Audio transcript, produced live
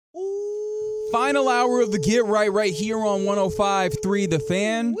Final hour of the Get right here on 105.3 The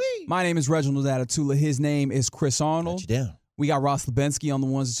Fan. Wee. My name is Reginald Atatula. His name is Chris Arnold. Got you down. We got Ross Lubinsky on the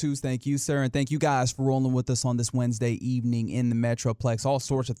ones and twos. Thank you, sir. And thank you guys for rolling with us on this Wednesday evening in the Metroplex. All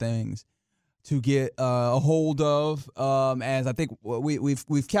sorts of things to get a hold of. As I think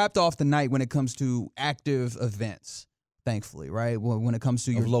we've capped off the night when it comes to active events, thankfully, right? When it comes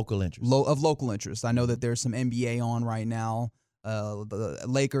to your local interest. Of local interest. I know that there's some NBA on right now. The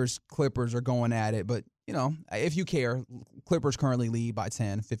Lakers, Clippers are going at it. But, you know, if you care, Clippers currently lead by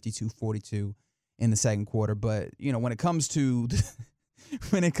 10, 52-42 in the second quarter. But, you know, when it comes to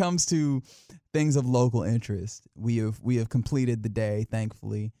things of local interest, we have completed the day,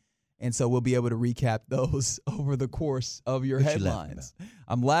 thankfully. And so we'll be able to recap those over the course of your headlines.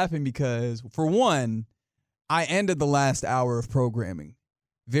 I'm laughing because, for one, I ended the last hour of programming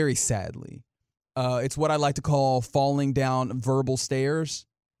very sadly. It's what I like to call falling down verbal stairs.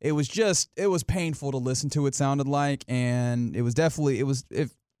 It was painful to listen to, it sounded like, and it was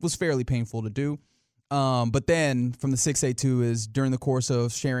fairly painful to do. But then from the 682 is during the course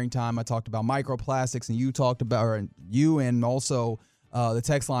of sharing time, I talked about microplastics, and you and also the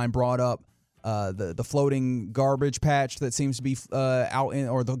text line brought up the floating garbage patch that seems to be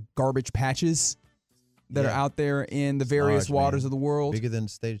or the garbage patches that are out there in the various waters of the world. Bigger than the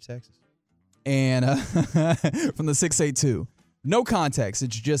state of Texas. And from the 682, no context.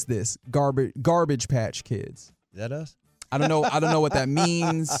 It's just this garbage patch kids. Is that us? I don't know what that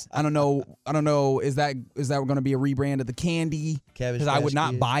means. I don't know. Is that going to be a rebrand of the candy? Because I would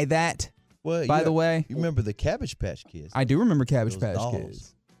not buy that. Well, by the way, you remember the Cabbage Patch Kids? I do remember Cabbage Patch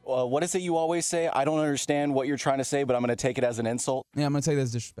Kids. What is it you always say? I don't understand what you're trying to say, but I'm going to take it as an insult. Yeah, I'm going to take that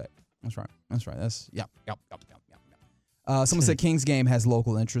as disrespect. That's right. Yep. Someone said Kings game has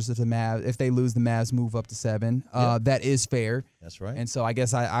local interest. If they lose, the Mavs move up to 7. That is fair. That's right. And so I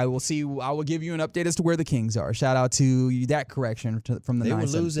guess I will see. I will give you an update as to where the Kings are. Shout out to that correction from the. They were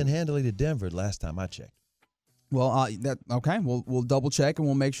losing handily to Denver last time I checked. Well, okay. We'll double check and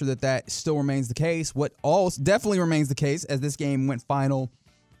we'll make sure that still remains the case. What definitely remains the case, as this game went final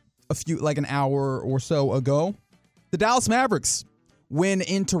an hour or so ago, the Dallas Mavericks win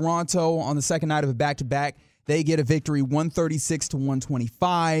in Toronto on the second night of a back-to-back. They get a victory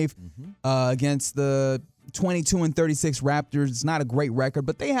 136-125 against the 22-36 Raptors. It's not a great record,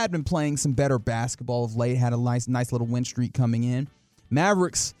 but they had been playing some better basketball of late, had a nice little win streak coming in.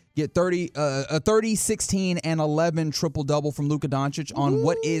 Mavericks get 30, 16, and 11 triple-double from Luka Doncic on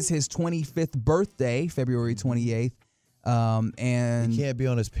what is his 25th birthday, February 28th. And he can't be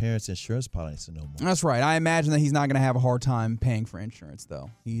on his parents' insurance policy no more. That's right. I imagine that he's not going to have a hard time paying for insurance,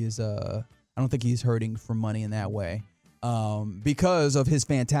 though. He is. I don't think he's hurting for money in that way, because of his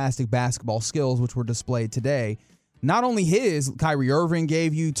fantastic basketball skills, which were displayed today. Not only Kyrie Irving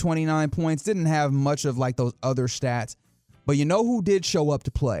gave you 29 points, didn't have much of like those other stats. But you know who did show up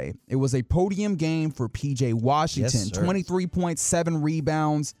to play? It was a podium game for P.J. Washington. Yes, 23 points, 7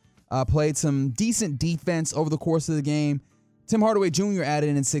 rebounds, played some decent defense over the course of the game. Tim Hardaway Jr.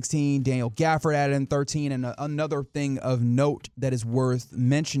 added in 16. Daniel Gafford added in 13. And another thing of note that is worth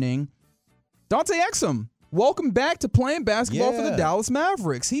mentioning, Dante Exum, welcome back to playing basketball for the Dallas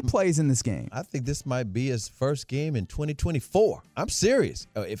Mavericks. He plays in this game. I think this might be his first game in 2024. I'm serious.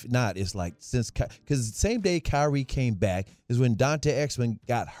 If not, it's like because the same day Kyrie came back is when Dante Exum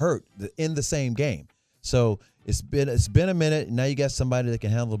got hurt in the same game. So it's been a minute. Now you got somebody that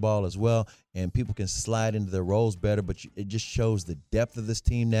can handle the ball as well, and people can slide into their roles better. But it just shows the depth of this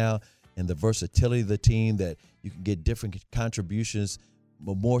team now and the versatility of the team, that you can get different contributions,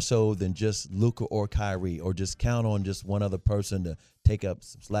 but more so than just Luka or Kyrie, or just count on just one other person to take up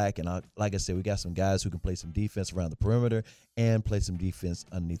some slack. And like I said, we got some guys who can play some defense around the perimeter and play some defense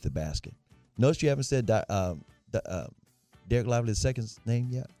underneath the basket. Notice you haven't said Derek Lively II's name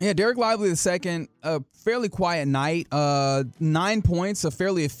yet? Yeah, Derek Lively II, a fairly quiet night. 9 points, a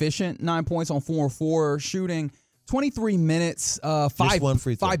fairly efficient 9 points on 4-4 shooting. 23 minutes, five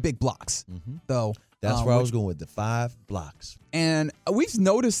big blocks, though. That's where I was going with the 5 blocks. And we've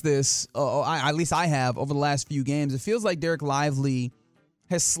noticed this, at least I have, over the last few games. It feels like Derek Lively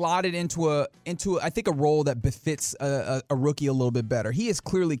has slotted into I think a role that befits a rookie a little bit better. He is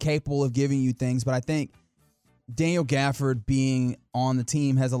clearly capable of giving you things, but I think Daniel Gafford being on the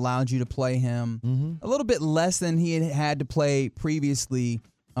team has allowed you to play him a little bit less than he had to play previously,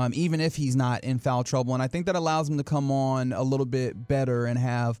 even if he's not in foul trouble. And I think that allows him to come on a little bit better and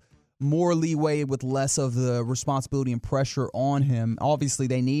have more leeway with less of the responsibility and pressure on him. Obviously,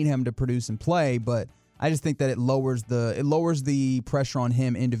 they need him to produce and play, but I just think that it lowers the pressure on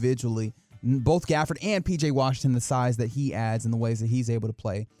him individually both Gafford and P.J. Washington, the size that he adds and the ways that he's able to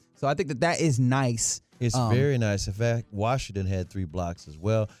play. So I think that is nice. It's very nice. In fact, Washington had 3 blocks as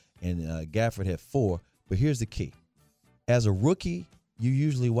well, and Gafford had 4. But here's the key. As a rookie, you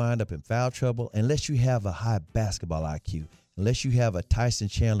usually wind up in foul trouble unless you have a high basketball IQ, unless you have a Tyson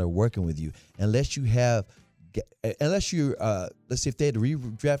Chandler working with you, unless you're, let's see, if they had to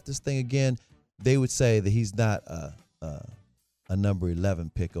redraft this thing again, they would say that he's not a number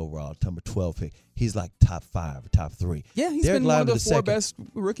 11 pick overall, number 12 pick. He's like top 5 or top 3. Yeah, he's been one of the 4 best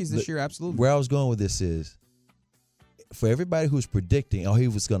rookies this year, absolutely. Where I was going with this is, for everybody who's predicting, he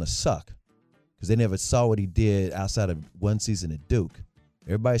was going to suck, because they never saw what he did outside of one season at Duke.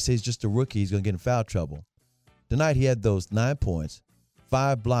 Everybody says just a rookie, he's going to get in foul trouble. Tonight he had those 9 points,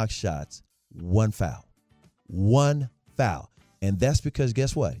 5 block shots, 1 foul. 1 foul. And that's because,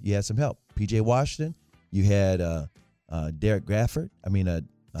 guess what? You had some help. P.J. Washington, you had Daniel Gafford,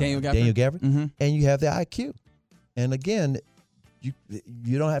 and you have the IQ. And again,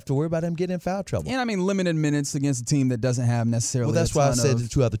 you don't have to worry about him getting in foul trouble. And I mean, limited minutes against a team that doesn't have necessarily. Well, that's why I said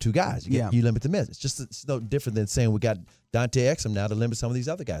the 2 guys. You limit the minutes. It's no different than saying we got Dante Exum now to limit some of these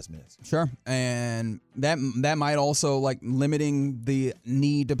other guys' minutes. Sure, and that might also like limiting the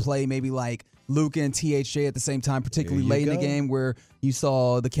need to play maybe like Luka and THJ at the same time, particularly late in the game, where you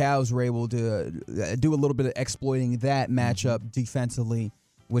saw the Cavs were able to do a little bit of exploiting that matchup defensively,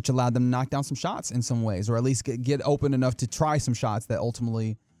 which allowed them to knock down some shots in some ways, or at least get open enough to try some shots that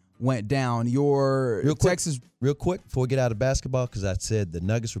ultimately went down. Real quick before we get out of basketball, because I said the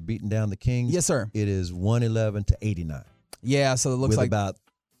Nuggets were beating down the Kings. Yes, sir. It is 111-89. Yeah, so it looks like about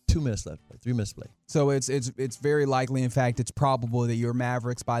 2 minutes left, 3 minutes left. So it's very likely, in fact, it's probable that your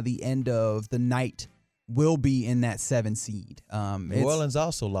Mavericks by the end of the night will be in that 7 seed. New Orleans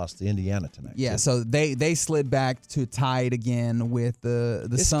also lost to Indiana tonight. Yeah, too. so they slid back to tied again with the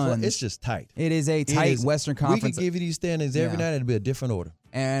Suns. It's just tight. It is a tight Western Conference. We can give you these standings every night, and it'll be a different order.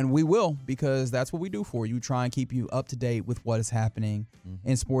 And we will, because that's what we do for you. Try and keep you up to date with what is happening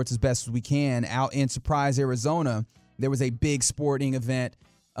in sports as best as we can. Out in Surprise, Arizona, there was a big sporting event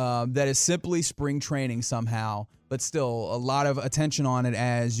that is simply spring training somehow, but still a lot of attention on it,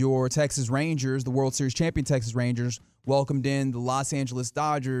 as your Texas Rangers, the World Series champion Texas Rangers, welcomed in the Los Angeles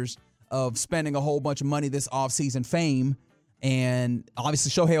Dodgers of spending a whole bunch of money this offseason fame. And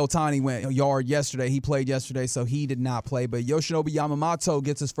obviously Shohei Ohtani went yard yesterday. He played yesterday, so he did not play. But Yoshinobu Yamamoto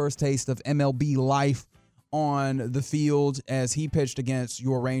gets his first taste of MLB life on the field as he pitched against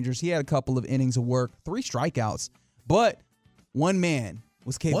your Rangers. He had a couple of innings of work, 3 strikeouts, but one man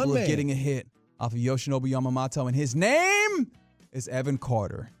was capable of getting a hit off of Yoshinobu Yamamoto, and his name is Evan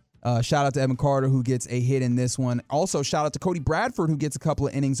Carter. Shout out to Evan Carter, who gets a hit in this one. Also, shout out to Cody Bradford, who gets a couple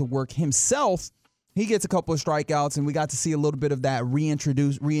of innings of work himself. He gets a couple of strikeouts, and we got to see a little bit of that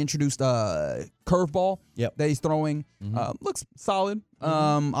reintroduced curveball that he's throwing. Looks solid.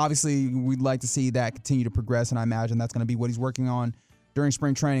 Obviously, we'd like to see that continue to progress, and I imagine that's going to be what he's working on during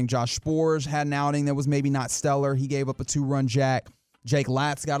spring training. Josh Spores had an outing that was maybe not stellar. He gave up a 2-run jack. Jake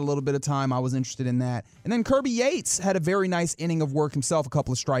Latz got a little bit of time. I was interested in that. And then Kirby Yates had a very nice inning of work himself, a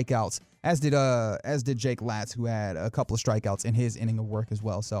couple of strikeouts, as did Jake Latz, who had a couple of strikeouts in his inning of work as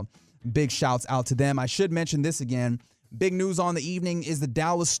well. So big shouts out to them. I should mention this again. Big news on the evening is the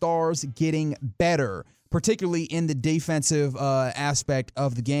Dallas Stars getting better, particularly in the defensive aspect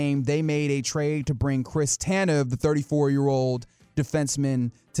of the game. They made a trade to bring Chris Tanev, the 34-year-old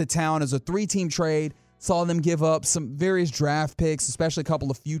defenseman, to town as a 3-team trade. Saw them give up some various draft picks, especially a couple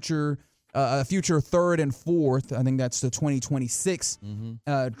of future 3rd and 4th. I think that's the 2026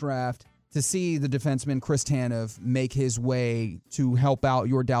 draft, to see the defenseman Chris Tanev make his way to help out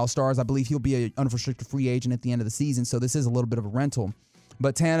your Dallas Stars. I believe he'll be an unrestricted free agent at the end of the season, so this is a little bit of a rental.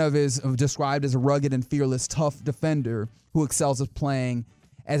 But Tanev is described as a rugged and fearless, tough defender who excels at playing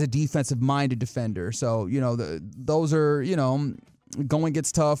as a defensive-minded defender. So, those are, going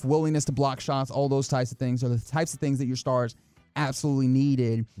gets tough, willingness to block shots, all those types of things are the types of things that your Stars absolutely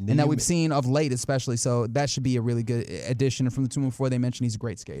needed, and that we've seen of late especially. So that should be a really good addition. And from the 2 before, they mentioned he's a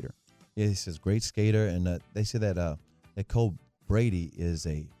great skater. Yeah, he's a great skater, and they say that Cole Brady is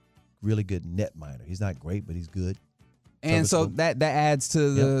a really good net miner. He's not great, but he's good. And so that adds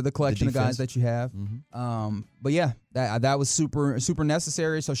to the collection of guys that you have. But yeah, that was super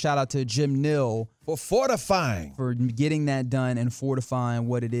necessary. So shout out to Jim Nill for fortifying, for getting that done and fortifying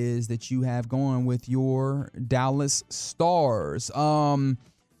what it is that you have going with your Dallas Stars.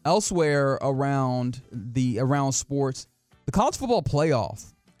 Elsewhere around sports, the college football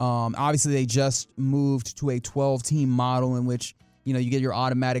playoff. Obviously, they just moved to a 12-team model in which you get your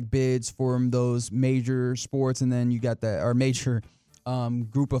automatic bids from those major sports, and then you got major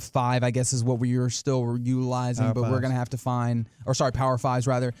Group of 5, I guess, is what we are still utilizing, Power but fives. we're going to have to find, or sorry, Power 5s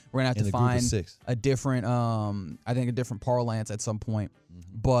rather. We're going to have to find 6. a different, I think a different parlance at some point.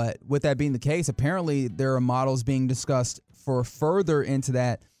 But with that being the case, apparently there are models being discussed for further into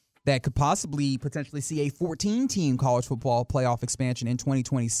that could potentially see a 14-team college football playoff expansion in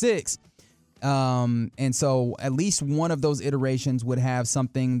 2026. And so at least one of those iterations would have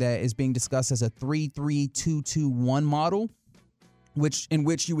something that is being discussed as a 3-3-2-2-1 model, in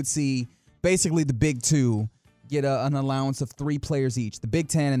which you would see basically the Big Two get an allowance of 3 players each. The Big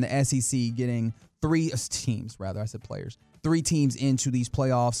Ten and the SEC getting 3 teams, rather. I said players. 3 teams into these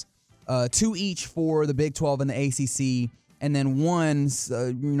playoffs, 2 each for the Big 12 and the ACC, and then 1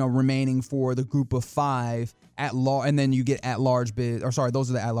 remaining for the Group of 5 at large, and then you get at-large bids. Or sorry, those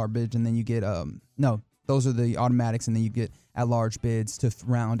are the at-large bids, and then you get those are the automatics, and then you get at-large bids to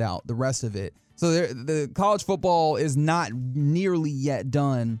round out the rest of it. So the college football is not nearly yet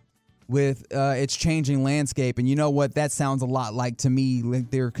done with its changing landscape. And you know what? That sounds a lot like, to me, like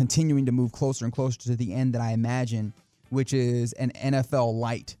they're continuing to move closer and closer to the end that I imagine, which is an NFL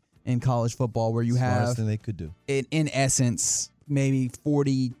light in college football, where you Smartest have, thing they could do. in essence, maybe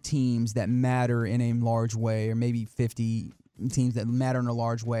 40 teams that matter in a large way, or maybe 50 teams that matter in a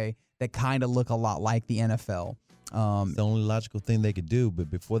large way that kind of look a lot like the NFL. It's the only logical thing they could do, but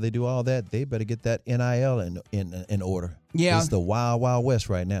before they do all that, they better get that NIL in order. Yeah. It's the wild, wild west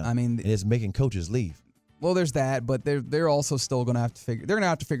right now. I mean, and it's making coaches leave. Well, there's that, but they're also still going to have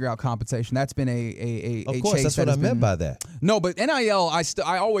to figure out compensation. That's been a Of course, chase that's what I meant by that. No, but NIL,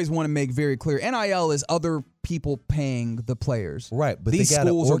 I always want to make very clear. NIL is other people paying the players. Right, but these they got to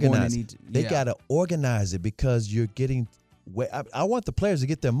schools organize. are going to need. They got to organize it, because you're getting. I want the players to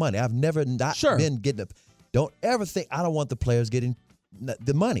get their money. I've never not been getting. Don't ever think I don't want the players getting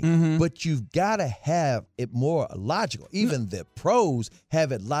the money, but you've got to have it more logical. Even the pros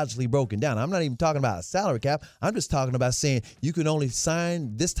have it logically broken down. I'm not even talking about a salary cap. I'm just talking about saying you can only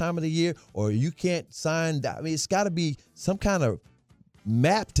sign this time of the year, or you can't sign. I mean, it's got to be some kind of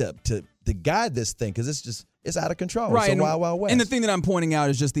map to guide this thing, because it's out of control. Right, It's a wild, wild west. And the thing that I'm pointing out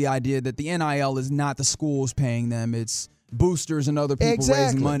is just the idea that the NIL is not the schools paying them; it's boosters and other people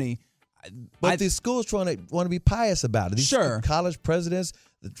raising money. But these schools want to be pious about it. These college presidents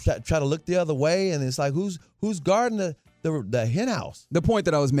try to look the other way, and it's like, who's guarding the hen house? The point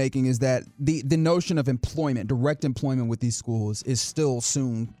that I was making is that the notion of employment, direct employment with these schools, is still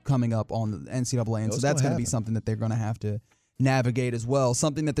soon coming up on the NCAA, and so that's going to be something that they're going to have to navigate as well.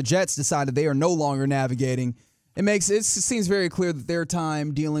 Something that the Jets decided they are no longer navigating. It seems very clear that their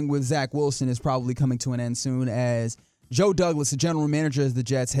time dealing with Zach Wilson is probably coming to an end soon, as Joe Douglas, the general manager of the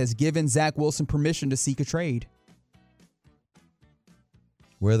Jets, has given Zach Wilson permission to seek a trade.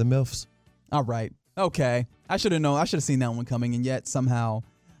 Where are the MILFs? All right. Okay. I should have known. I should have seen that one coming, and yet somehow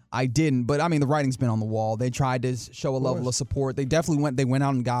I didn't. But, I mean, the writing's been on the wall. They tried to show a level of support. They definitely went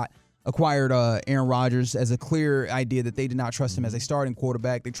out and acquired Aaron Rodgers as a clear idea that they did not trust him as a starting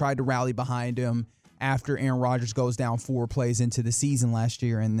quarterback. They tried to rally behind him after Aaron Rodgers goes down 4 plays into the season last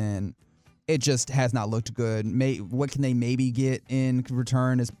year, and then it just has not looked good. What can they maybe get in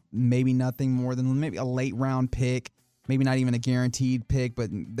return is maybe nothing more than maybe a late round pick, maybe not even a guaranteed pick, but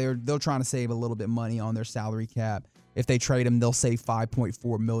they're trying to save a little bit of money on their salary cap. If they trade him, they'll save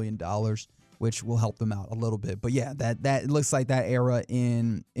 $5.4 million, which will help them out a little bit. But yeah, that looks like that era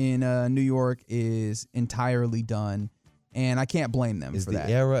in New York is entirely done, and I can't blame them for that. Is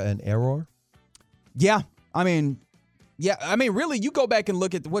the era an error? Yeah, I mean, really, you go back and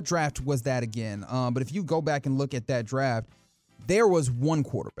look at what draft was that again. But if you go back and look at that draft, there was one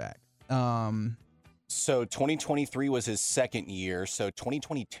quarterback. So 2023 was his second year. So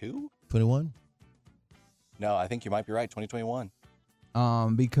 2022? 21? No, I think you might be right. 2021.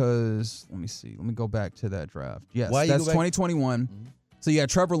 Because let me see. Let me go back to that draft. Yes, Why that's 2021. Mm-hmm. So you had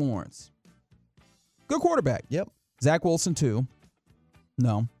Trevor Lawrence. Good quarterback. Yep. Zach Wilson 2.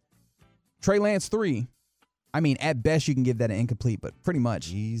 No. Trey Lance 3. I mean, at best, you can give that an incomplete, but pretty much.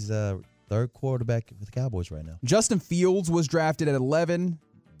 He's third quarterback for the Cowboys right now. Justin Fields was drafted at 11.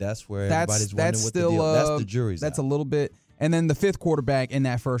 That's where everybody's wondering what the deal. That's the jury's That's out. a little bit. And then the 5th quarterback in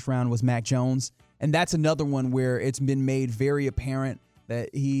that first round was Mac Jones. And that's another one where it's been made very apparent that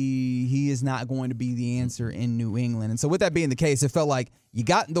he is not going to be the answer in New England. And so with that being the case, it felt like you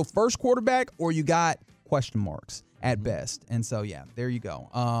got the first quarterback or you got question marks at best. And so, yeah, there you go.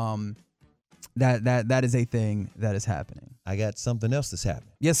 That is a thing that is happening. I got something else that's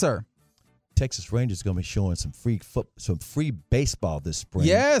happening. Yes, sir. Texas Rangers going to be showing some free baseball this spring.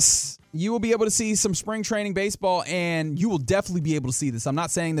 Yes, you will be able to see some spring training baseball, and you will definitely be able to see this. I'm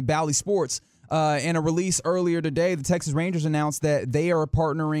not saying that Bally Sports In a release earlier today, the Texas Rangers announced that they are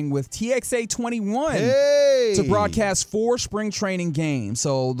partnering with TXA 21 to broadcast 4 spring training games.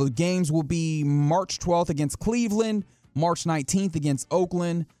 So the games will be March 12th against Cleveland, March 19th against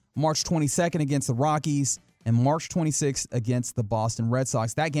Oakland, March 22nd against the Rockies, and March 26th against the Boston Red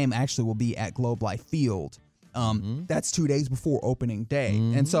Sox. That game actually will be at Globe Life Field. That's 2 days before opening day.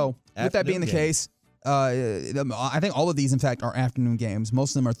 And so with that being the case, I think all of these, in fact, are afternoon games.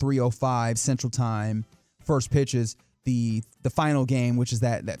 Most of them are 3:05 Central Time, first pitches. The final game, which is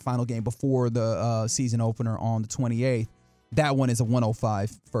that final game before the season opener on the 28th, that one is a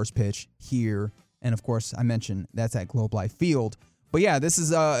 1:05 first pitch here. And, of course, I mentioned that's at Globe Life Field. But, yeah, this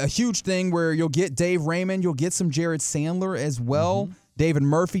is a huge thing where you'll get Dave Raymond. You'll get some Jared Sandler as well. David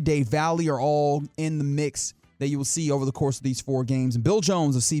Murphy, Dave Valley are all in the mix that you will see over the course of these 4 games. And Bill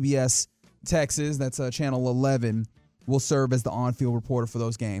Jones of CBS Texas, that's Channel 11, will serve as the on-field reporter for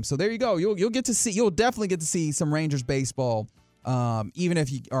those games. So there you go. You'll definitely get to see some Rangers baseball, even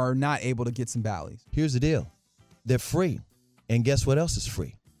if you are not able to get some Valleys. Here's the deal. They're free. And guess what else is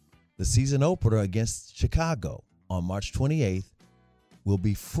free? The season opener against Chicago on March 28th will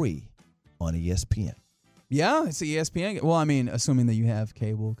be free on ESPN. Yeah, it's ESPN. Well, I mean, assuming that you have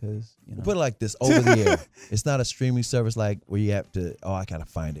cable, because, you know. We'll put it like this, over the air. It's not a streaming service like where you have to, I got to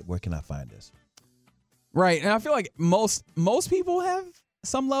find it. Where can I find this? Right, and I feel like most people have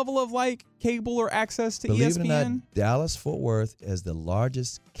some level of, like, cable or access to Believe ESPN. It or not, Dallas-Fort Worth is the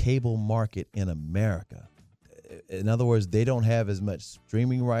largest cable market in America. In other words, they don't have as much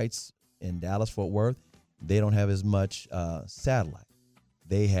streaming rights in Dallas-Fort Worth. They don't have as much satellite.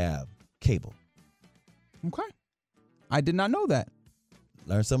 They have cable. Okay. I did not know that.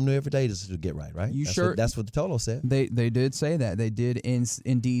 Learn something new every day just to get right? That's what the total said. They did say that. They did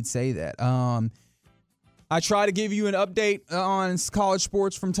indeed say that. I try to give you an update on college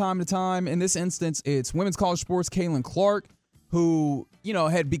sports from time to time. In this instance, it's women's college sports. Caitlin Clark, who,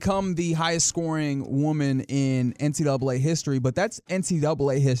 had become the highest scoring woman in NCAA history, but that's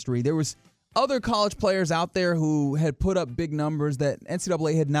NCAA history. There was other college players out there who had put up big numbers that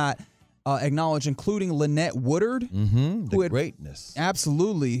NCAA had not acknowledged, including Lynette Woodard. The greatness.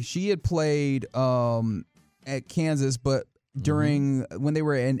 Absolutely. She had played at Kansas, but during when they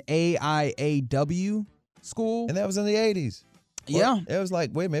were in AIAW school. And that was in the 80s. Yeah. It was like,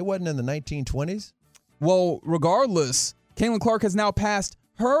 wait a minute, it wasn't in the 1920s? Well, regardless, Caitlin Clark has now passed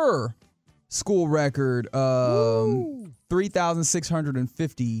her school record.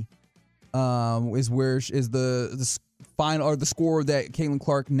 3,650 is the final, or the score that Caitlin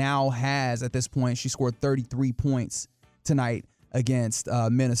Clark now has at this point. She scored 33 points tonight against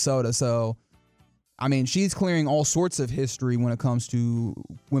Minnesota. So, I mean, she's clearing all sorts of history when it comes to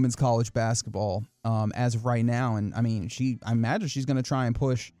women's college basketball as of right now. And, I mean, I imagine she's going to try and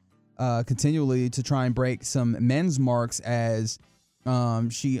push continually to try and break some men's marks, as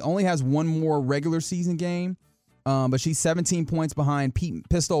she only has one more regular season game, but she's 17 points behind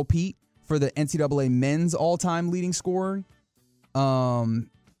Pistol Pete for the NCAA men's all-time leading scorer. Behind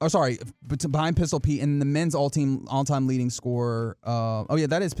Pistol Pete, and the men's all-time leading scorer.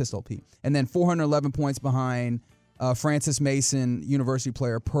 That is Pistol Pete. And then 411 points behind Francis Mason University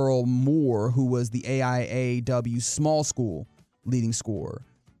player Pearl Moore, who was the AIAW small school leading scorer.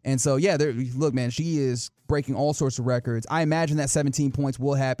 And so, look, man, she is breaking all sorts of records. I imagine that 17 points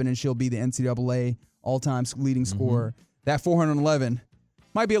will happen, and she'll be the NCAA all-time leading scorer. That 411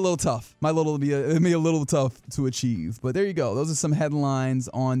 might be a little tough. It'll be a little tough to achieve. But there you go. Those are some headlines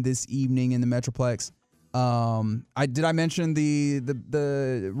on this evening in the Metroplex. I mention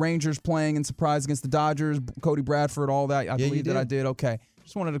the Rangers playing in surprise against the Dodgers, Cody Bradford, all that? I believe that I did. Okay.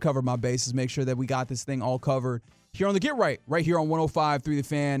 Just wanted to cover my bases, make sure that we got this thing all covered here on the Get Right here on 105.3 The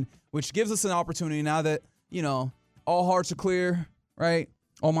Fan, which gives us an opportunity now that, all hearts are clear, right?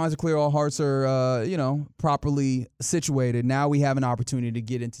 All minds are clear, all hearts are, properly situated. Now we have an opportunity to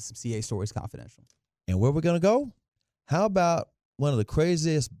get into some CA Stories Confidential. And where we're going to go? How about one of the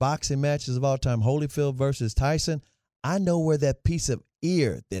craziest boxing matches of all time, Holyfield versus Tyson? I know where that piece of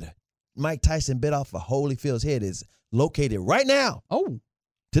ear that Mike Tyson bit off of Holyfield's head is located right now. Oh.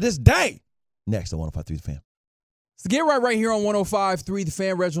 To this day. Next on 105.3 The Fan. So Get Right here on 105.3 The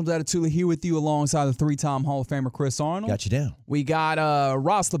Fan. Reginald Atatula here with you alongside the 3-time Hall of Famer Chris Arnold. Got you down. We got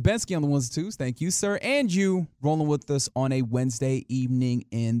Ross Lubensky on the ones and twos. Thank you, sir. And you rolling with us on a Wednesday evening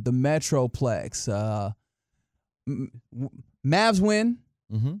in the Metroplex. Mavs win.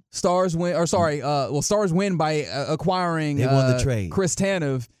 Stars win. Stars win by acquiring they won the trade. Chris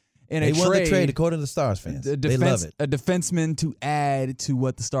Tanev in a trade. They won the trade according to the Stars fans. They love it. A defenseman to add to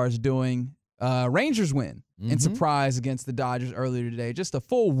what the Stars are doing. Rangers win in surprise against the Dodgers earlier today. Just a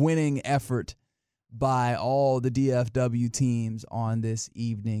full winning effort by all the DFW teams on this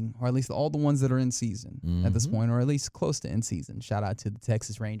evening, or at least all the ones that are in season at this point, or at least close to in season. Shout out to the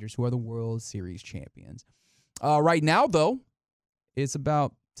Texas Rangers, who are the World Series champions. Right now, though, it's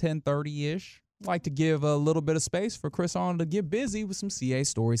about 10:30-ish. I'd like to give a little bit of space for Chris Arnold to get busy with some CA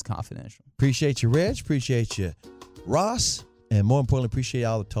Stories Confidential. Appreciate you, Reg. Appreciate you, Ross. And more importantly, appreciate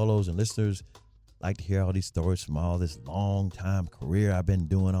all the Tolos and listeners. Like to hear all these stories from all this long time career I've been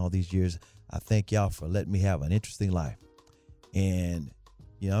doing all these years. I thank y'all for letting me have an interesting life. And,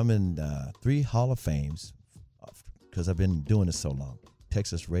 I'm in 3 Hall of Fames because I've been doing this so long.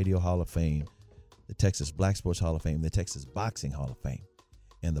 Texas Radio Hall of Fame, the Texas Black Sports Hall of Fame, the Texas Boxing Hall of Fame.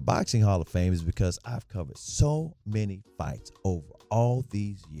 And the Boxing Hall of Fame is because I've covered so many fights over all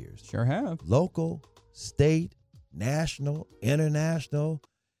these years. Sure have. Local, state, national, international.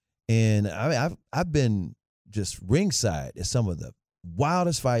 And I've been just ringside at some of the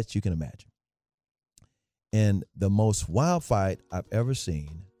wildest fights you can imagine. And the most wild fight I've ever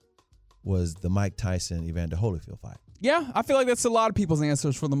seen was the Mike Tyson Evander Holyfield fight. Yeah, I feel like that's a lot of people's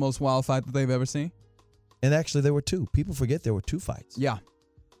answers for the most wild fight that they've ever seen. And actually, there were 2. People forget there were 2 fights. Yeah.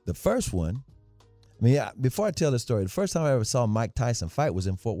 The first one, before I tell the story, the first time I ever saw Mike Tyson fight was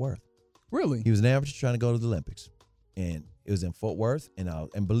in Fort Worth. Really? He was an amateur trying to go to the Olympics. And it was in Fort Worth.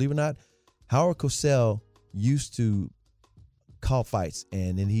 And believe it or not, Howard Cosell used to call fights,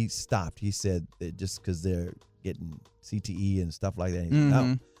 and then he stopped. He said that just because they're getting CTE and stuff like that. He said,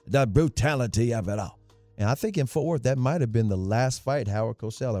 no, that brutality of it all. And I think in Fort Worth, that might have been the last fight Howard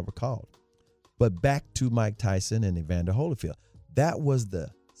Cosell ever called. But back to Mike Tyson and Evander Holyfield. That was the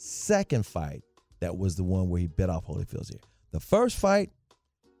second fight. That was the one where he bit off Holyfield's ear. The first fight,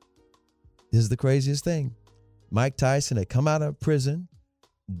 this is the craziest thing. Mike Tyson had come out of prison.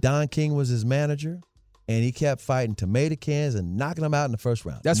 Don King was his manager, and he kept fighting tomato cans and knocking them out in the first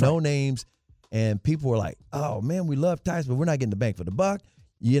round. That's no right. names, and people were like, "Oh man, we love Tyson, but we're not getting the bang for the buck.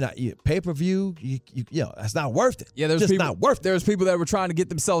 Pay-per-view, that's not worth it. Yeah, there's just people, not worth it." There's people that were trying to get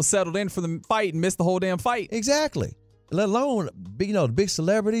themselves settled in for the fight and missed the whole damn fight. Exactly. Let alone the big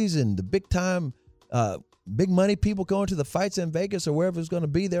celebrities and the big time, big money people going to the fights in Vegas or wherever it's going to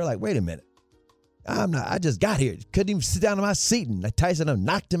be. They're like, wait a minute. I just got here. Couldn't even sit down in my seat, and Tyson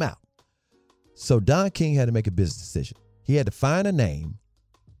knocked him out. So Don King had to make a business decision. He had to find a name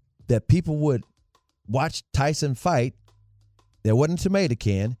that people would watch Tyson fight that wasn't a tomato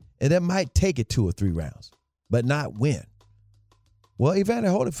can, and that might take it 2 or 3 rounds, but not win. Well, Evander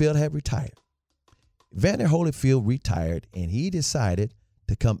Holyfield had retired. Evander Holyfield retired, and he decided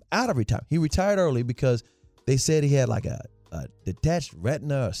to come out of retirement. He retired early because they said he had like a detached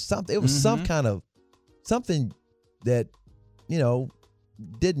retina or something. It was some kind of something that,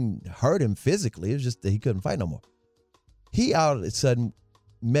 didn't hurt him physically. It was just that he couldn't fight no more. He all of a sudden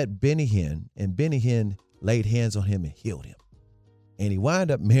met Benny Hinn, and Benny Hinn laid hands on him and healed him. And he wound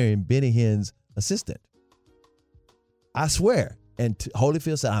up marrying Benny Hinn's assistant. I swear. And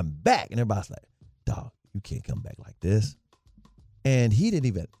Holyfield said, I'm back. And everybody's like, dog, you can't come back like this. And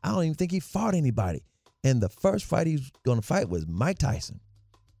I don't even think he fought anybody. And the first fight he was going to fight was Mike Tyson.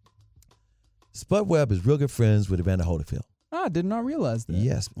 Spud Webb is real good friends with Evander Holyfield. I did not realize that.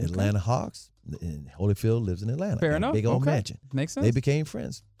 Yes, Okay. Atlanta Hawks, and Holyfield lives in Atlanta. Fair enough. Big old Okay. mansion. Makes sense. They became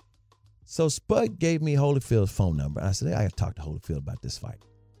friends. So Spud gave me Holyfield's phone number. I said, I got to talk to Holyfield about this fight.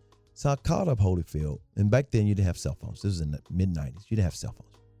 So I called up Holyfield, and back then you didn't have cell phones. This was in the mid-'90s. You didn't have cell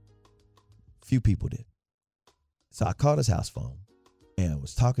phones. Few people did. So I called his house phone and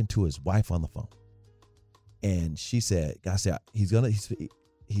was talking to his wife on the phone. And he said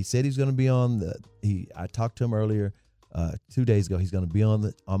he said he's gonna be on I talked to him earlier 2 days ago. He's gonna be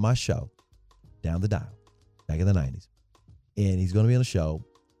on my show, Down the Dial, back in the 90s. And he's gonna be on the show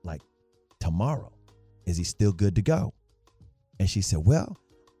like tomorrow. Is he still good to go? And she said, well,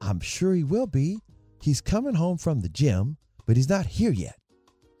 I'm sure he will be. He's coming home from the gym, but he's not here yet.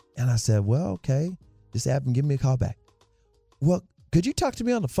 And I said, well, okay. Just have him give me a call back. Well, could you talk to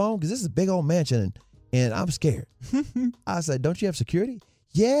me on the phone? Because this is a big old mansion and I'm scared. I said, don't you have security?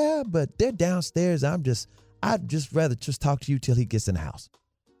 Yeah, but they're downstairs. I'd just rather just talk to you till he gets in the house.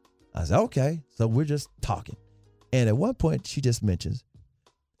 I said, okay. So we're just talking. And at one point she just mentions,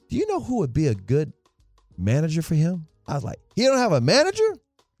 do you know who would be a good manager for him? I was like, he don't have a manager?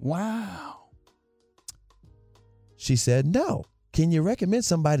 Wow. She said, no. Can you recommend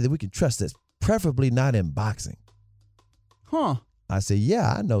somebody that we can trust that's preferably not in boxing? Huh. I said,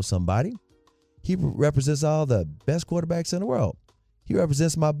 yeah, I know somebody. He represents all the best quarterbacks in the world. He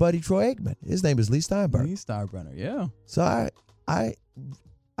represents my buddy Troy Aikman. His name is Lee Steinbrenner. Lee Steinbrenner, yeah. So I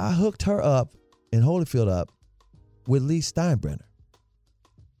hooked her up and Holyfield up with Lee Steinbrenner.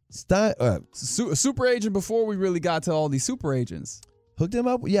 Super agent before we really got to all these super agents. Hooked him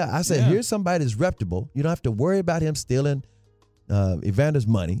up. Yeah, I said, here's somebody that's reputable. You don't have to worry about him stealing Evander's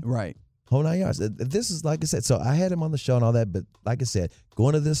money. Right. Whole 9 yards. This is, like I said, so I had him on the show and all that, but like I said,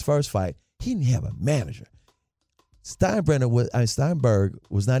 going to this first fight, he didn't have a manager. Steinberg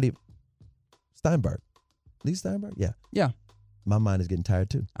was not even Lee Steinberg? Yeah. Yeah. My mind is getting tired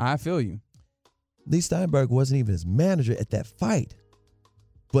too. I feel you. Lee Steinberg wasn't even his manager at that fight,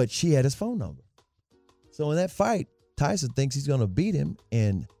 but she had his phone number. So in that fight, Tyson thinks he's going to beat him,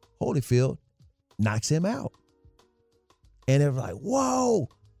 and Holyfield knocks him out. And they're like, whoa,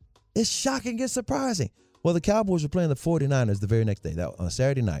 it's shocking, it's surprising. Well, the Cowboys were playing the 49ers the very next day. That on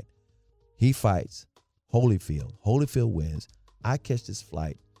Saturday night. He fights Holyfield. Holyfield wins. I catch this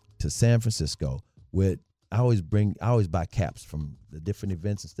flight to San Francisco with, I always buy caps from the different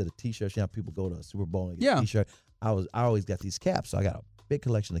events instead of T-shirts. You know, people go to a Super Bowl and get a T-shirt. I always got these caps, so I got a big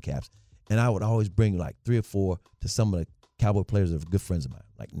collection of caps. And I would always bring like 3 or 4 to some of the Cowboy players that are good friends of mine,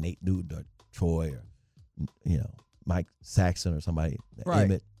 like Nate Newton or Troy or, Mike Saxon or somebody, right.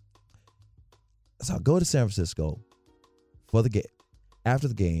 Emmett. So I go to San Francisco for the game. After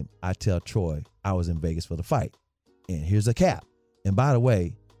the game, I tell Troy I was in Vegas for the fight. And here's a cap. And by the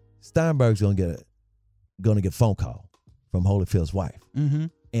way, Steinberg's gonna get a phone call from Holyfield's wife. Mm-hmm.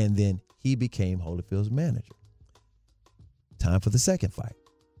 And then he became Holyfield's manager. Time for the second fight.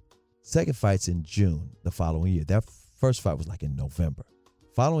 Second fight's in June the following year. That first fight was like in November.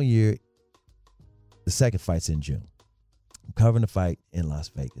 Following year, the second fight's in June. I'm covering the fight in Las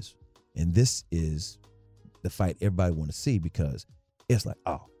Vegas. And this is the fight everybody want to see because it's like,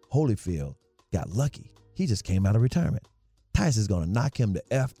 oh, Holyfield got lucky. He just came out of retirement. Tyson's going to knock him the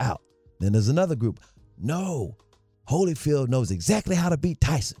F out. Then there's another group. No, Holyfield knows exactly how to beat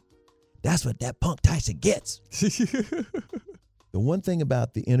Tyson. That's what that punk Tyson gets. The one thing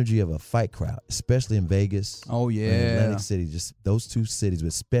about the energy of a fight crowd, especially in Vegas, and Atlantic City, just those two cities, but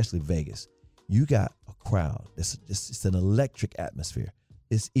especially Vegas, you got a crowd. It's an electric atmosphere.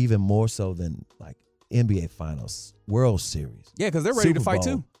 It's even more so than like NBA Finals, World Series. Yeah, because they're ready Super to fight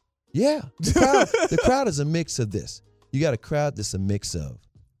Bowl. too. Yeah, the crowd is a mix of this. You got a crowd that's a mix of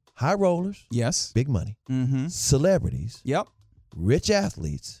high rollers, yes, big money, mm-hmm. celebrities, yep, rich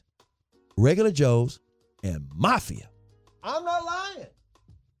athletes, regular Joes, and mafia. I'm not lying.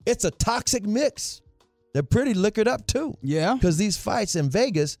 It's a toxic mix. They're pretty liquored up too. Yeah. Because these fights in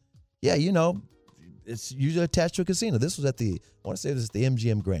Vegas, it's usually attached to a casino. This was I want to say this is the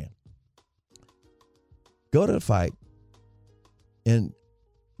MGM Grand. Go to the fight, and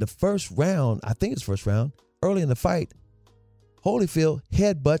the first round, I think it's first round, early in the fight, Holyfield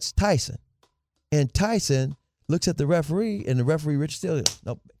headbutts Tyson. And Tyson looks at the referee, and the referee, Rich Steele,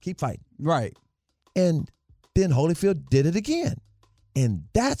 nope, keep fighting. Right. And then Holyfield did it again. And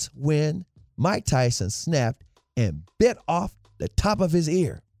that's when Mike Tyson snapped and bit off the top of his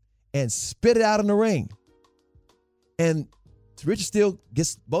ear and spit it out in the ring. And Richard Steele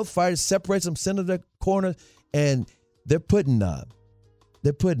gets both fighters, separates them, send them to the corner, and they're putting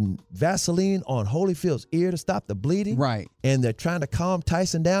Vaseline on Holyfield's ear to stop the bleeding. Right. And they're trying to calm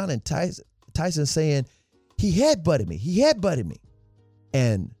Tyson down, and Tyson's saying, he headbutted me.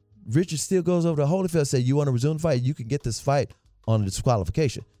 And Richard Steele goes over to Holyfield and says, you want to resume the fight? You can get this fight on a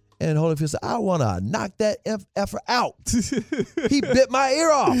disqualification. And Holyfield said, I want to knock that effer out. He bit my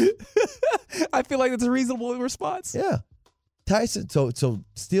ear off. I feel like that's a reasonable response. Yeah. Tyson, so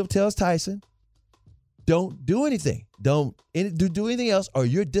Steele tells Tyson, don't do anything. Don't do anything else or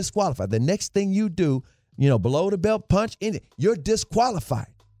you're disqualified. The next thing you do, below the belt punch, you're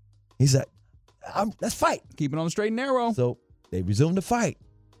disqualified. He said, let's fight. Keep it on the straight and narrow. So they resumed the fight.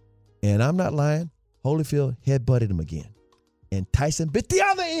 And I'm not lying, Holyfield headbutted him again. And Tyson bit the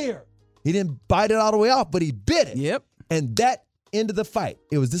other ear. He didn't bite it all the way off, but he bit it. Yep. And that ended the fight.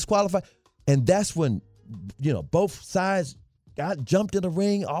 It was disqualified. And that's when, both sides jumped in the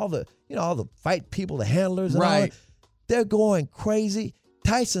ring. All the fight people, the handlers, and all that, they're going crazy.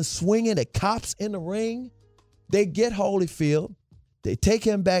 Tyson swinging at cops in the ring. They get Holyfield. They take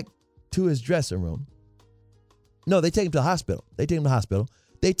him back to his dressing room. No, they take him to the hospital.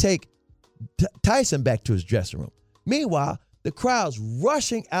 They take Tyson back to his dressing room. Meanwhile, the crowd's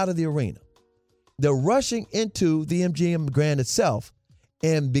rushing out of the arena. They're rushing into the MGM Grand itself.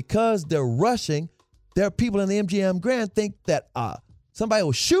 And because they're rushing, there are people in the MGM Grand think that somebody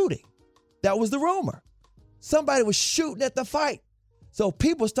was shooting. That was the rumor. Somebody was shooting at the fight. So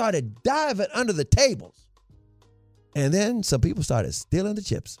people started diving under the tables. And then some people started stealing the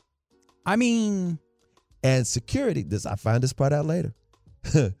chips. And security, I find this part out later.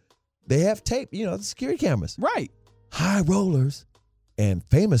 They have tape, the security cameras. Right. High rollers And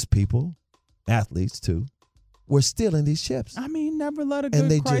famous people, athletes too, were stealing these chips. I mean, never let a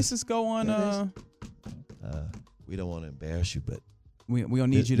good crisis go on. We don't want to embarrass you, but we don't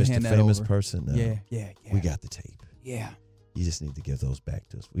need you to hand that famous over. Person. Yeah. We got the tape. Yeah. You just need to give those back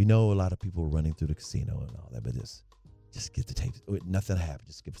to us. We know a lot of people running through the casino and all that, but just get the tape. Nothing happened.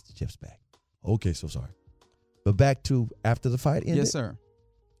 Just give us the chips back. Okay, so sorry. But back to after the fight ended. Yes, sir.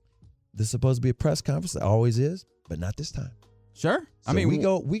 This is supposed to be a press conference. It always is, but not this time. Sure. So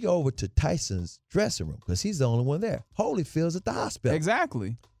we go over to Tyson's dressing room because he's the only one there. Holyfield's at the hospital.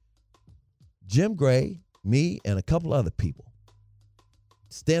 Exactly. Jim Gray, me, and a couple other people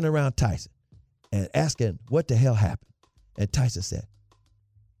standing around Tyson and asking what the hell happened. And Tyson said,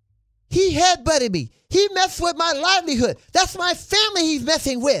 "He headbutted me. He messed with my livelihood. That's my family he's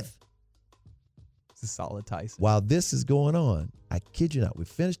messing with." It's a solid Tyson. While this is going on, I kid you not, we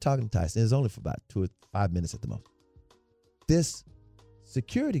finished talking to Tyson. It was only for about 2 or 5 minutes at the most. This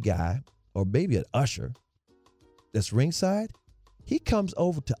security guy, or maybe an usher, that's ringside, he comes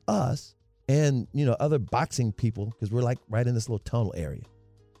over to us and, other boxing people, because we're like right in this little tunnel area.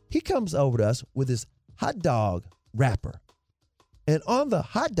 He comes over to us with his hot dog wrapper. And on the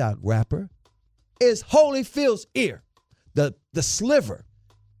hot dog wrapper is Holyfield's ear, the sliver,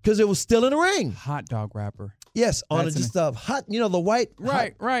 because it was still in the ring. Hot dog wrapper. Yes, on just the hot, the white.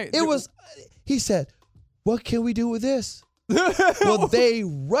 Right. It was, he said, "What can we do with this?" Well, they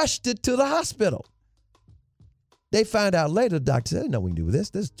rushed it to the hospital. They found out later, the doctor said, "No, we can do with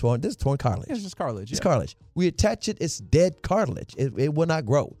this. This is torn cartilage. It's just cartilage. It's cartilage. We attach it. It's dead cartilage. It will not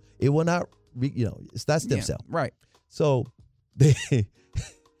grow. It will not, it's not stem cell." Right. So they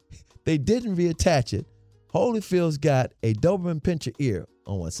didn't reattach it. Holyfield's got a Doberman Pinscher ear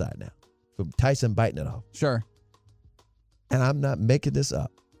on one side now from Tyson biting it off. Sure. And I'm not making this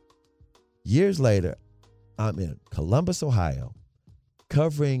up. Years later, I'm in Columbus, Ohio,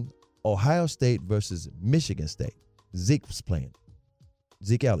 covering Ohio State versus Michigan State. Zeke was playing.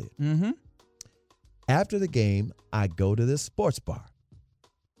 Zeke Elliott. Mm-hmm. After the game, I go to this sports bar.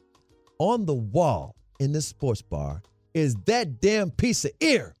 On the wall in this sports bar is that damn piece of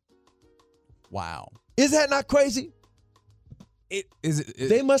ear. Wow. Is that not crazy?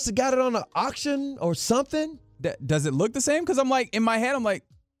 They must have got it on an auction or something. Does it look the same? Because I'm like, in my head, I'm like,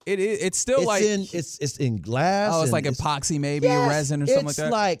 it's still it's in glass. Oh, it's like epoxy, maybe, or resin or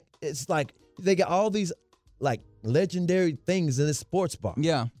something like that. It's like they got all these like legendary things in this sports bar.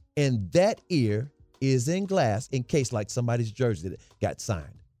 Yeah. And that ear is in glass in case like somebody's jersey that got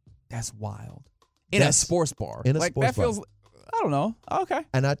signed. That's wild. In a sports bar. In a sports bar. That feels, I don't know. Okay.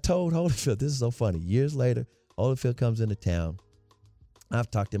 And I told Holyfield, this is so funny. Years later, Holyfield comes into town. I've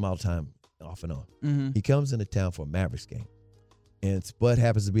talked to him all the time, off and on. Mm-hmm. He comes into town for a Mavericks game. And Spud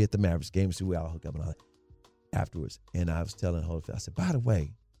happens to be at the Mavericks game, so we all hook up and all that afterwards. And I was telling Holyfield, I said, by the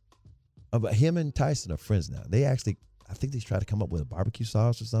way, about him and Tyson are friends now. They actually, I think they try to come up with a barbecue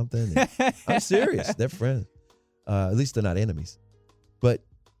sauce or something. I'm serious. They're friends. At least they're not enemies. But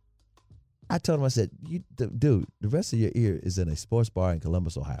I told him, I said, dude, the rest of your ear is in a sports bar in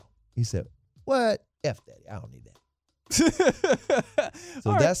Columbus, Ohio. He said, what? F that. I don't need that.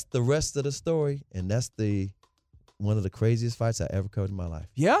 So that's the rest of the story. And that's one of the craziest fights I ever covered in my life.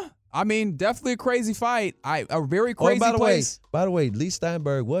 Yeah. I mean, definitely a crazy fight. A very crazy place. By the way, Lee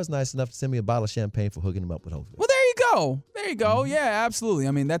Steinberg was nice enough to send me a bottle of champagne for hooking him up with Holyfield. Well, there you go. There you go. Mm-hmm. Yeah, absolutely.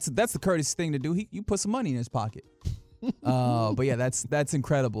 I mean, that's the courteous thing to do. You put some money in his pocket. But yeah, that's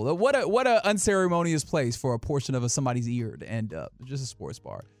incredible. What a unceremonious place for a portion of somebody's ear to end up. Just a sports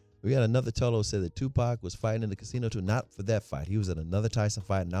bar. We had another Tolo said that Tupac was fighting in the casino too. Not for that fight. He was at another Tyson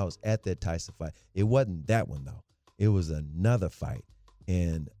fight, and I was at that Tyson fight. It wasn't that one though. It was another fight,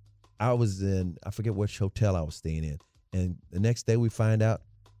 and I was in, I forget which hotel I was staying in. And the next day we find out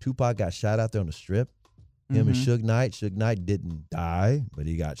Tupac got shot out there on the strip. Him and Suge Knight. Suge Knight didn't die, but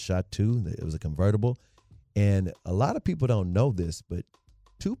he got shot too. It was a convertible. And a lot of people don't know this, but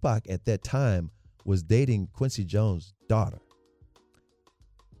Tupac at that time was dating Quincy Jones' daughter.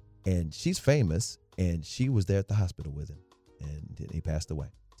 And she's famous, and she was there at the hospital with him. And he passed away.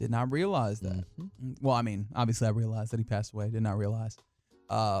 Did not realize that. Mm-hmm. Well, I mean, obviously I realized that he passed away. Did not realize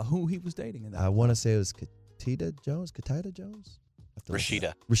who he was dating in that. I want to say it was Katita Jones?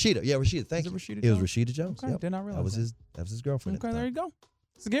 Rashida. Yeah, Rashida. Thank you. Rashida it was Rashida Jones. Okay, Yep. Did not realize that was his girlfriend. Okay, there you go.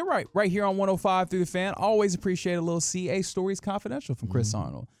 So get right here on 105 through the Fan. Always appreciate a little CA Stories Confidential from Chris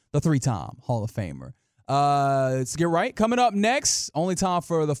Arnold, the 3-time Hall of Famer. Let's get right. Coming up next, only time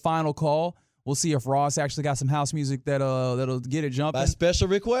for the final call. We'll see if Ross actually got some house music that'll get it jumping. By special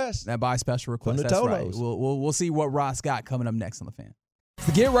request. By special request. From the That's Tolos. right. We'll see what Ross got coming up next on the Fan.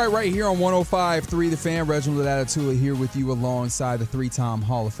 The Get right here on 105.3 The Fan. Reginald Atatula here with you alongside the three-time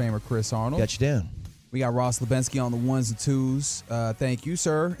Hall of Famer Chris Arnold. Got you down. We got Ross Lubensky on the ones and twos. Thank you,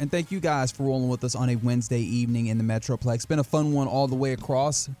 sir. And thank you guys for rolling with us on a Wednesday evening in the Metroplex. Been a fun one all the way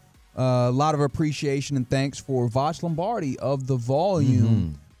across. A lot of appreciation and thanks for Vach Lombardi of The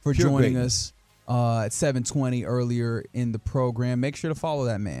Volume for Pure joining greatness. us at 7:20 earlier in the program. Make sure to follow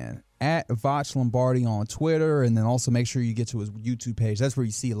that man at Vach Lombardi on Twitter, and then also make sure you get to his YouTube page. That's where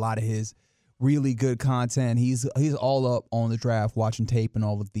you see a lot of his really good content. He's all up on the draft, watching tape and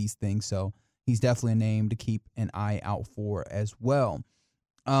all of these things. So he's definitely a name to keep an eye out for as well.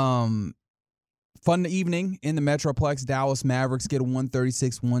 Fun evening in the Metroplex. Dallas Mavericks get a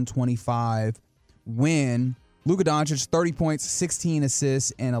 136-125 win. Luka Doncic, 30 points, 16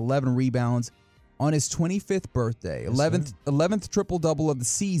 assists, and 11 rebounds on his 25th birthday. 11th triple-double of the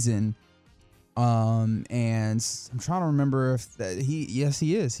season. And I'm trying to remember if he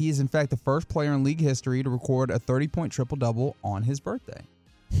is. He is, in fact, the first player in league history to record a 30-point triple-double on his birthday.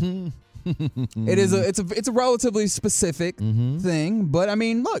 It's a relatively specific thing, but I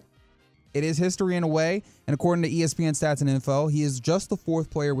mean, look, it is history in a way. And according to ESPN Stats and Info, he is just the fourth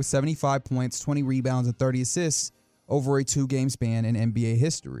player with 75 points, 20 rebounds, and 30 assists over a 2-game span in NBA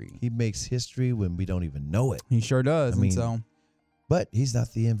history. He makes history when we don't even know it. He sure does. I mean, and so, but he's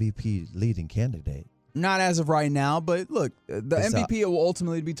not the MVP leading candidate. not as of right now, but look, the MVP will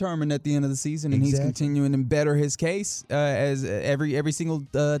ultimately be determined at the end of the season, and he's continuing to better his case as every single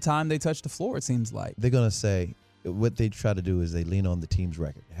time they touch the floor, it seems like. They're going to say, what they try to do is they lean on the team's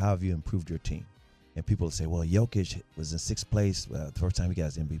record. How have you improved your team? And people say, well, Jokic was in 6th place the first time he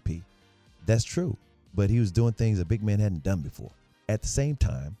got his MVP. That's true, but he was doing things a big man hadn't done before. At the same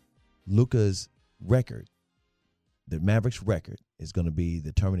time, Luka's record, the Mavericks' record, is going to be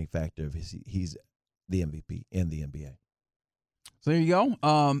the determining factor of he's the MVP in the NBA. So there you go.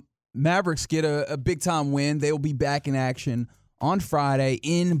 Mavericks get a big-time win. They will be back in action on Friday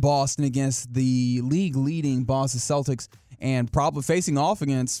in Boston against the league-leading Boston Celtics, and probably facing off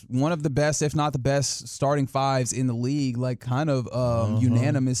against one of the best, if not the best, starting fives in the league, like kind of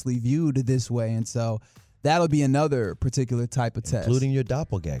unanimously viewed this way. And so that'll be another particular type of test. Including your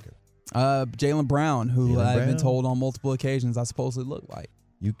doppelganger. Jaylen Brown, who I've been told on multiple occasions I supposedly look like.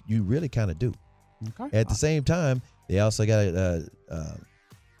 You really kind of do. Okay. At the same time, they also got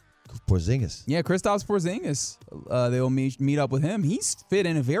Porzingis. Yeah, Kristaps Porzingis. They'll meet up with him. He's fit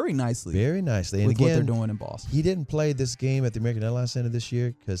in very nicely. Very nicely. And with again, what they're doing in Boston. He didn't play this game at the American Airlines Center this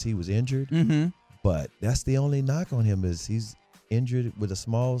year because he was injured. Mm-hmm. But that's the only knock on him is he's injured with a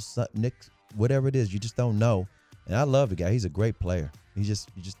small nick, whatever it is. You just don't know. And I love the guy. He's a great player. You just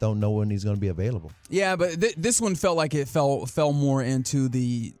don't know when he's going to be available. Yeah, but this one felt like it fell more into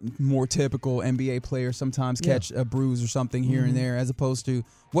the more typical NBA player sometimes catch a bruise or something here and there, as opposed to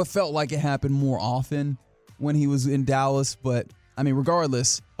what felt like it happened more often when he was in Dallas. But I mean,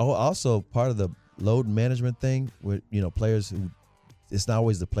 regardless. Oh, also part of the load management thing with players who, it's not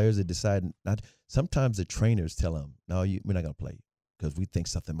always the players that decide. Not sometimes the trainers tell them, no, we're not going to play because we think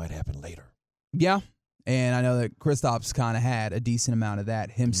something might happen later. Yeah. And I know that Kristaps kind of had a decent amount of that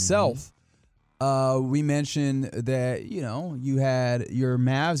himself. We mentioned that, you had your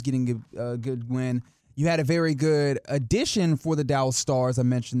Mavs getting a good win. You had a very good addition for the Dallas Stars. I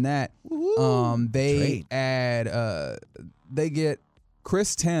mentioned that. They get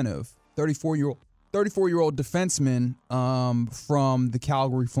Chris Tanev, 34-year-old defenseman from the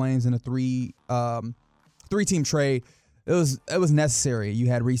Calgary Flames in a three-team trade. It was necessary. You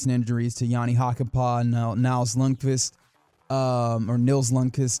had recent injuries to Yanni Hakanpää, Nils Lundqvist,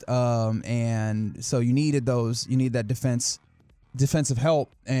 and so you needed those. You need that defensive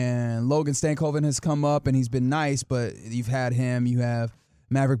help. And Logan Stankoven has come up, and he's been nice. But you've had him. You have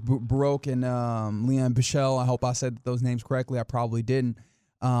Maverick Baroque and Leon Bichelle. I hope I said those names correctly. I probably didn't.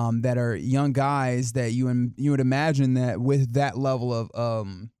 That are young guys that you would imagine that with that level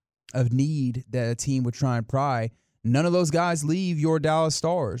of need that a team would try and pry. None of those guys leave your Dallas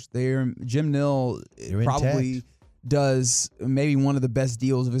Stars. Jim Nill probably does maybe one of the best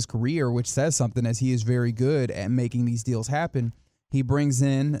deals of his career, which says something, as he is very good at making these deals happen. He brings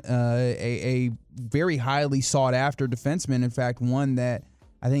in a very highly sought-after defenseman, in fact, one that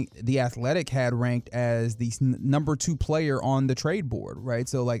I think The Athletic had ranked as the number 2 player on the trade board, right?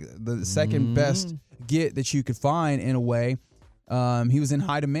 So, like, the second best get that you could find in a way. He was in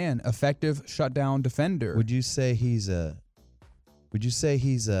high demand, effective shutdown defender. Would you say he's a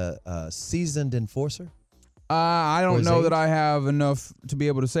seasoned enforcer? I don't know that I have enough to be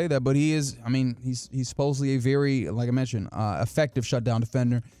able to say that, but he is. I mean, he's supposedly a very, like I mentioned, effective shutdown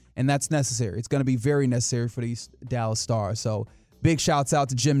defender, and that's necessary. It's going to be very necessary for these Dallas Stars. So big shouts out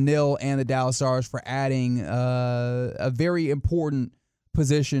to Jim Nill and the Dallas Stars for adding a very important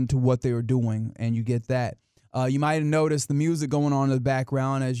position to what they were doing, and you get that. You might have noticed the music going on in the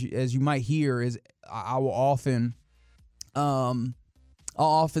background, as you might hear, is I'll often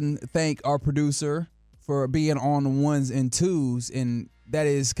thank our producer for being on the ones and twos, and that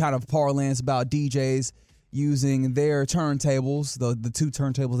is kind of parlance about DJs using their turntables, the two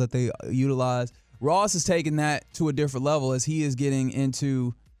turntables that they utilize. Ross is taking that to a different level as he is getting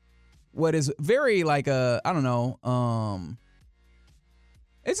into what is very like a, I don't know,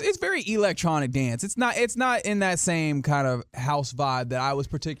 it's very electronic dance. It's not in that same kind of house vibe that I was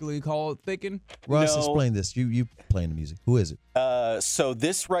particularly thinking. Ross, No. explain this. You playing the music. Who is it? So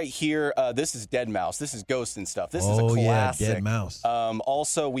this right here, this is Dead Mouse. This is Ghost and stuff. This is a Oh, yeah, classic. Dead Mouse.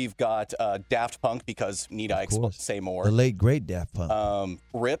 Also, we've got Daft Punk, because need I say more? The late great Daft Punk.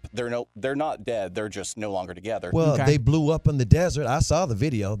 Rip. They're not dead. They're just no longer together. Well, Okay. they blew up in the desert. I saw the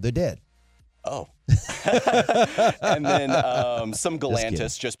video. They're dead. Oh. And then some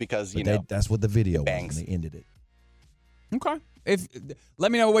Galantis, just because, you know. That's what the video bangs. was when they ended it. Okay.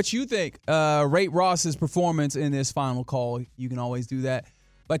 Let me know what you think. Rate Ross's performance in this final call. You can always do that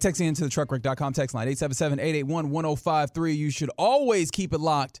by texting into the truckwreck.com text line 877-881-1053. You should always keep it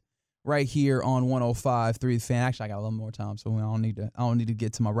locked right here on 105.3 The Fan. Actually, I got a little more time, so I don't need to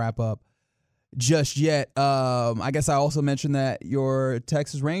get to my wrap up just yet. I guess I also mentioned that your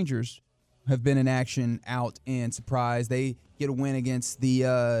Texas Rangers have been in action out in Surprise. They get a win against the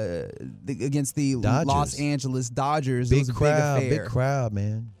Dodgers. Los Angeles Dodgers. It Big was a crowd, big affair. big crowd,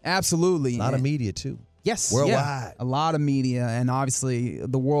 man. Absolutely. A lot of media too. Yes. Worldwide. Yeah, a lot of media, and obviously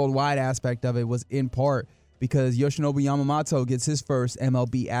the worldwide aspect of it was in part because Yoshinobu Yamamoto gets his first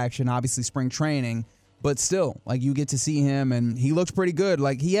MLB action, obviously spring training, but still, like, you get to see him, and he looks pretty good.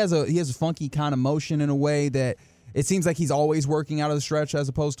 Like, he has a funky kind of motion in a way that it seems like he's always working out of the stretch as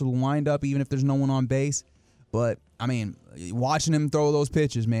opposed to the windup, even if there's no one on base. But I mean, watching him throw those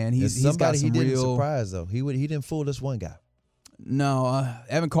pitches, man, he's got some he didn't real. surprise though. He didn't fool this one guy. No,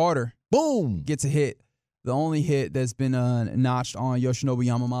 Evan Carter Boom. gets a hit. The only hit that's been notched on Yoshinobu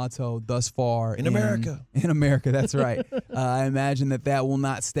Yamamoto thus far In America. In America, that's right. I imagine that will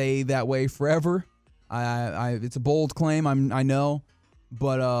not stay that way forever. It's a bold claim, I know,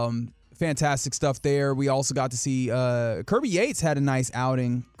 but fantastic stuff there. We also got to see Kirby Yates had a nice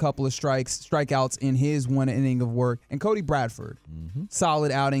outing, couple of strikeouts in his one inning of work, and Cody Bradford,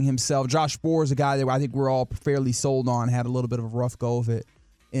 solid outing himself. Josh Sporer is a guy that I think we're all fairly sold on, had a little bit of a rough go of it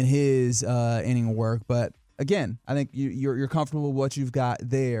in his inning of work, but again, I think you're comfortable with what you've got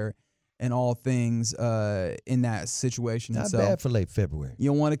there and all things in that situation. Not and so, bad for late February.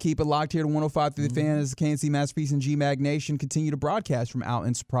 You'll want to keep it locked here to 105 through the Fan as the KNC Masterpiece and GMAG Nation continue to broadcast from out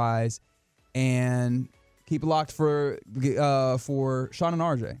in Surprise, and keep it locked for Sean and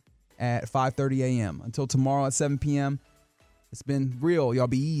RJ at 5:30 a.m. Until tomorrow at 7 p.m. It's been real. Y'all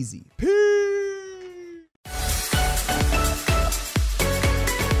be easy. Peace.